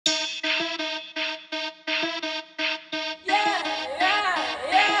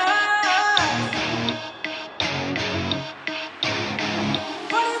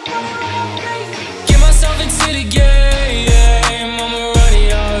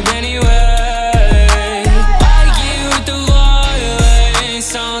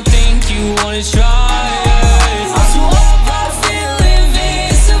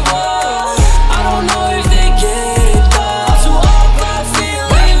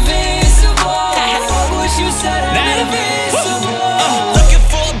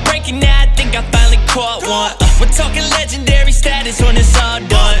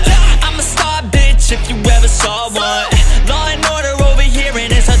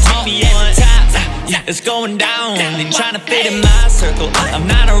it's going down. They tryna fit in my circle, I'm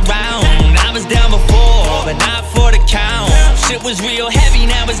not around. I was down before, but not for the count. Shit was real heavy,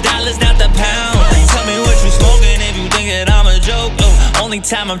 now it's dollars, not the pound. Tell me what you smoking if you think that I'm a joke. Only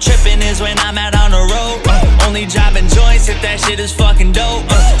time I'm tripping is when I'm out on the road. Only dropping joints if that shit is fucking dope.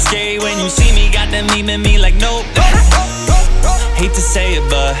 Scary when you see me, got them memeing me like nope. Hate to say it,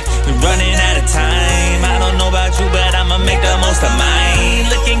 but we're running out of time. I don't know about you, but I'ma make the most of mine.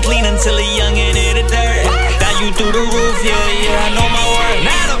 Looking clean until a youngin' hit the dirt. Now you through the roof, yeah, I know my worth.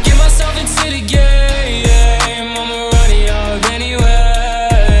 Now I don't get myself into the game. I'ma run it up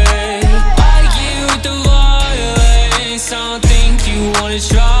anyway. I get with the violence. I don't think you wanna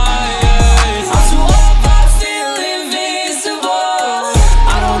try it. I'm too up, I feel invincible.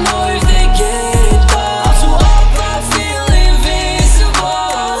 I don't know if they get it though. I'm too up, I feel invincible.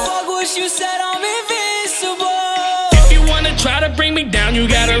 Fuck what you said, I'm invincible. If you wanna try to bring me down, you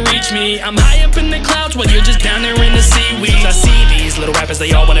gotta reach me. I'm high up in the clouds while you're just down there in the seaweed. I see these little rappers,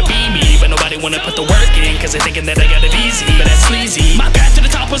 they all wanna be me, but nobody wanna put the work in, cause they're thinking that I got it easy, but that's sleazy. My path to the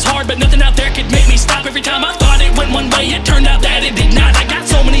top was hard, but nothing out there could make me stop. Every time I thought it went one way, it turned out that it did not. I got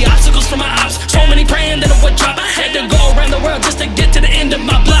so many obstacles for my ops, so many praying that it would drop. I had to go around the world just to get to the end of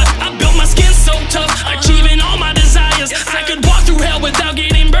my block. I built my skin so tough, achieving all my desires. I could walk through hell without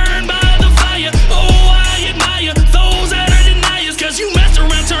getting burned by the fire. Oh, I admire those that are deniers, cause you messed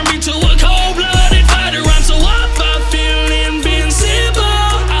around, turned me to a cold-blooded fighter. I'm so up, I feel invincible.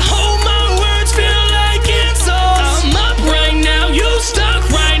 I hold my words, feel like it's all. I'm up right now, you stuck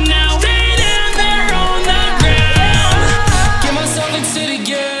right now. Stay down there on the ground. Get myself into the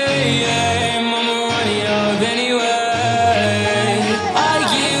game.